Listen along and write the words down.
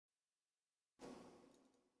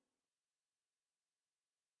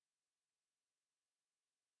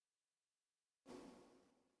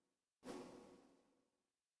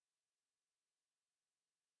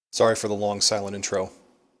Sorry for the long silent intro.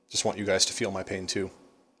 Just want you guys to feel my pain too.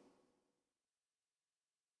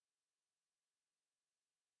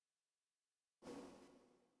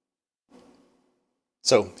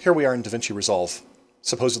 So here we are in DaVinci Resolve,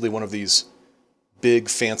 supposedly one of these big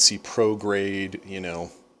fancy pro grade,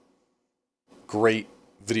 great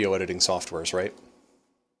video editing softwares, right?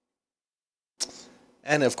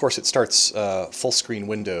 And of course it starts full screen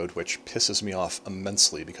windowed, which pisses me off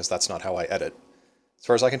immensely because that's not how I edit. As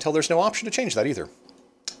far as I can tell, there's no option to change that either.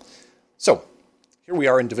 So here we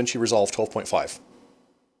are in DaVinci Resolve 12.5. It's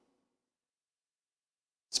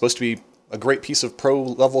supposed to be a great piece of pro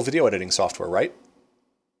level video editing software, right?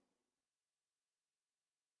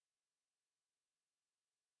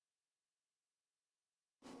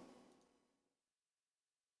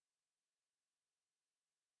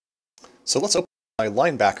 So let's open my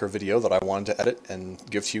linebacker video that I wanted to edit and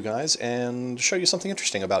give to you guys and show you something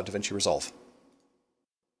interesting about DaVinci Resolve.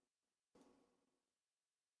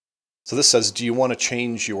 So this says, do you want to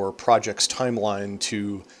change your project's timeline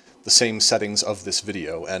to the same settings of this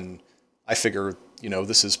video? And I figure,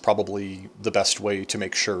 this is probably the best way to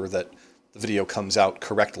make sure that the video comes out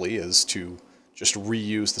correctly is to just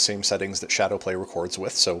reuse the same settings that Shadowplay records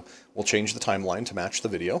with. So we'll change the timeline to match the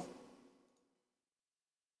video.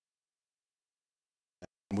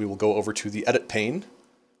 We will go over to the edit pane.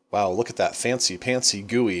 Wow, look at that fancy pantsy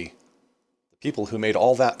GUI. The people who made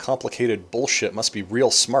all that complicated bullshit must be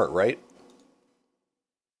real smart, right?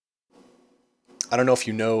 I don't know if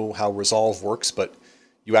you know how Resolve works, but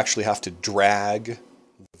you actually have to drag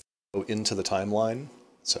the video into the timeline.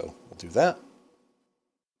 So we'll do that.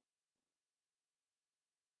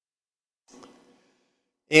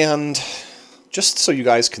 And just so you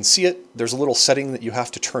guys can see it, there's a little setting that you have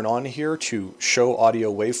to turn on here to show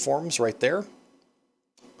audio waveforms right there.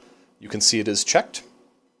 You can see it is checked.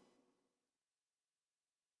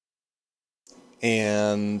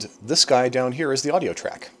 And this guy down here is the audio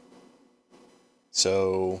track.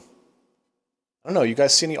 So, I don't know, you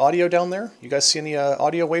guys see any audio down there? You guys see any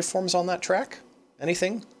audio waveforms on that track?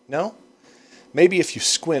 Anything? No? Maybe if you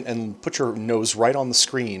squint and put your nose right on the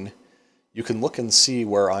screen, you can look and see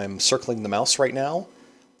where I'm circling the mouse right now.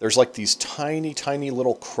 There's like these tiny, tiny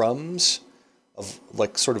little crumbs of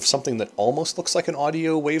like sort of something that almost looks like an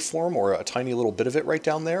audio waveform or a tiny little bit of it right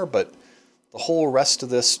down there, but the whole rest of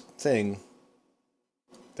this thing,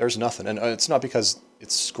 there's nothing. And it's not because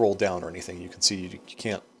it's scrolled down or anything. You can see you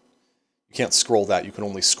can't scroll that. You can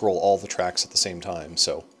only scroll all the tracks at the same time.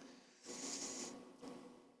 So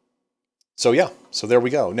yeah, so there we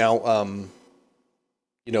go. Now,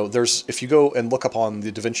 if you go and look up on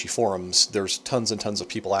the DaVinci forums, there's tons and tons of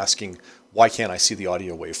people asking, why can't I see the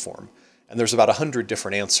audio waveform? And there's about 100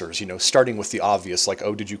 different answers, starting with the obvious, like,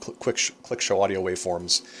 oh, did you click show audio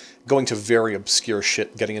waveforms? Going to very obscure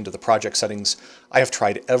shit, getting into the project settings. I have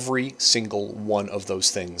tried every single one of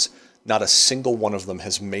those things. Not a single one of them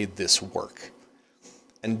has made this work.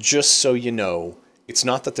 And just so you know, it's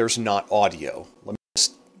not that there's not audio. Let me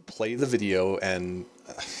just play the video and...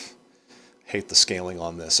 hate the scaling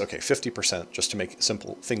on this. Okay, 50% just to make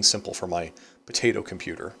things simple for my potato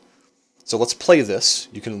computer. So let's play this.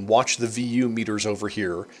 You can watch the VU meters over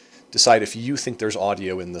here, decide if you think there's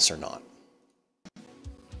audio in this or not.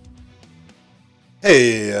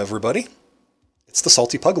 Hey everybody, it's the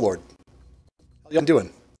Salty Pug Lord. How you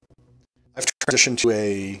doing? I've transitioned to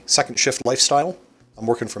a second shift lifestyle. I'm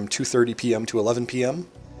working from 2:30 p.m. to 11 p.m.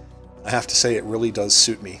 I have to say it really does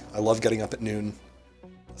suit me. I love getting up at noon.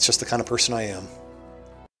 It's just the kind of person I am.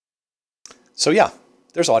 So yeah,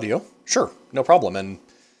 there's audio. Sure, no problem. And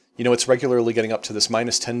it's regularly getting up to this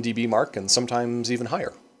minus 10 dB mark and sometimes even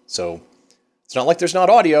higher. So it's not like there's not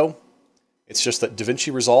audio. It's just that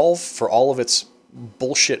DaVinci Resolve, for all of its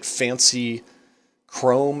bullshit fancy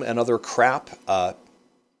Chrome and other crap,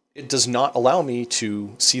 it does not allow me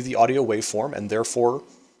to see the audio waveform and therefore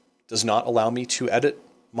does not allow me to edit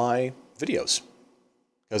my videos.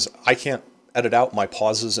 Because I can't edit out my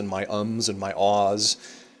pauses and my ums and my ahs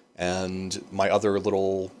and my other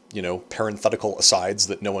little, parenthetical asides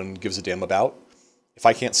that no one gives a damn about if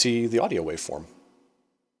I can't see the audio waveform.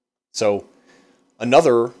 So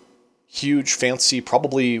another huge fancy,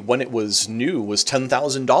 probably when it was new, was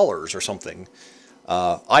 $10,000 or something.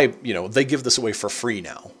 They give this away for free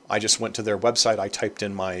now. I just went to their website, I typed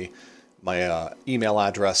in my email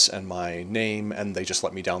address and my name, and they just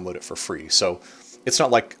let me download it for free. So it's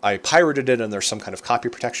not like I pirated it and there's some kind of copy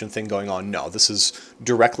protection thing going on. No, this is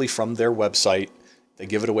directly from their website. They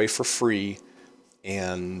give it away for free,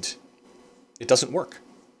 and it doesn't work.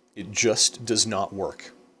 It just does not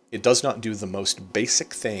work. It does not do the most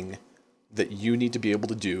basic thing that you need to be able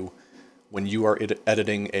to do when you are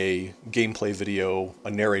editing a gameplay video, a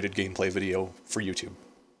narrated gameplay video for YouTube.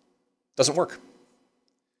 Doesn't work.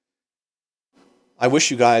 I wish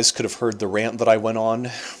you guys could have heard the rant that I went on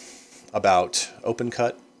about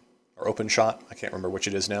OpenCut or OpenShot. I can't remember which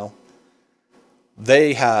it is now.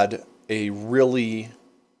 They had a really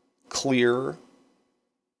clear,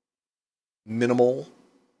 minimal,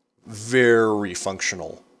 very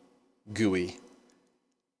functional GUI,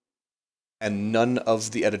 and none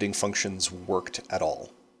of the editing functions worked at all.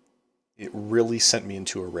 It really sent me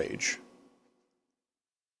into a rage.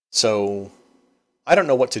 So I don't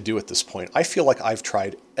know what to do at this point. I feel like I've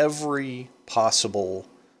tried every possible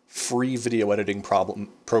free video editing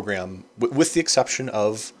program, with the exception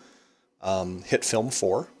of Hitfilm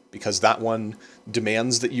 4, because that one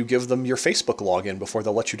demands that you give them your Facebook login before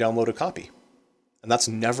they'll let you download a copy. And that's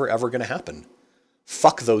never ever going to happen.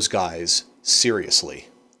 Fuck those guys, seriously.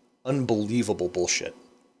 Unbelievable bullshit.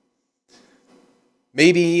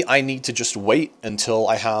 Maybe I need to just wait until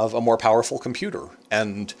I have a more powerful computer,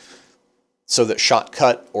 and so that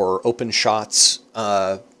Shotcut or OpenShot's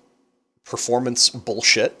performance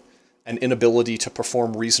bullshit and inability to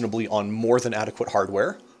perform reasonably on more than adequate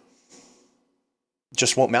hardware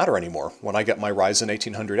just won't matter anymore when I get my Ryzen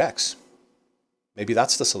 1800X. Maybe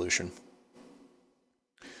that's the solution.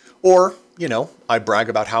 Or, you know, I brag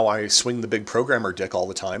about how I swing the big programmer dick all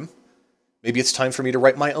the time. Maybe it's time for me to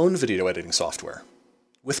write my own video editing software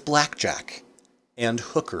with blackjack and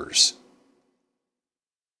hookers.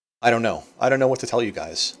 I don't know. I don't know what to tell you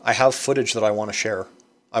guys. I have footage that I want to share.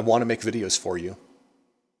 I want to make videos for you.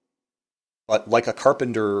 But like a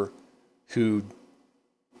carpenter who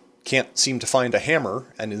can't seem to find a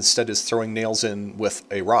hammer and instead is throwing nails in with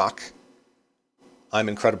a rock, I'm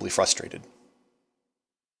incredibly frustrated.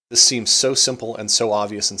 This seems so simple and so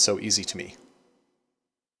obvious and so easy to me.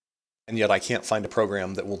 And yet I can't find a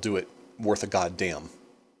program that will do it worth a goddamn.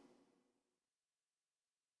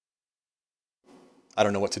 I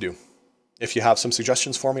don't know what to do. If you have some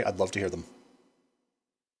suggestions for me, I'd love to hear them.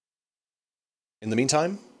 In the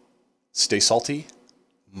meantime, stay salty,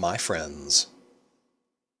 my friends.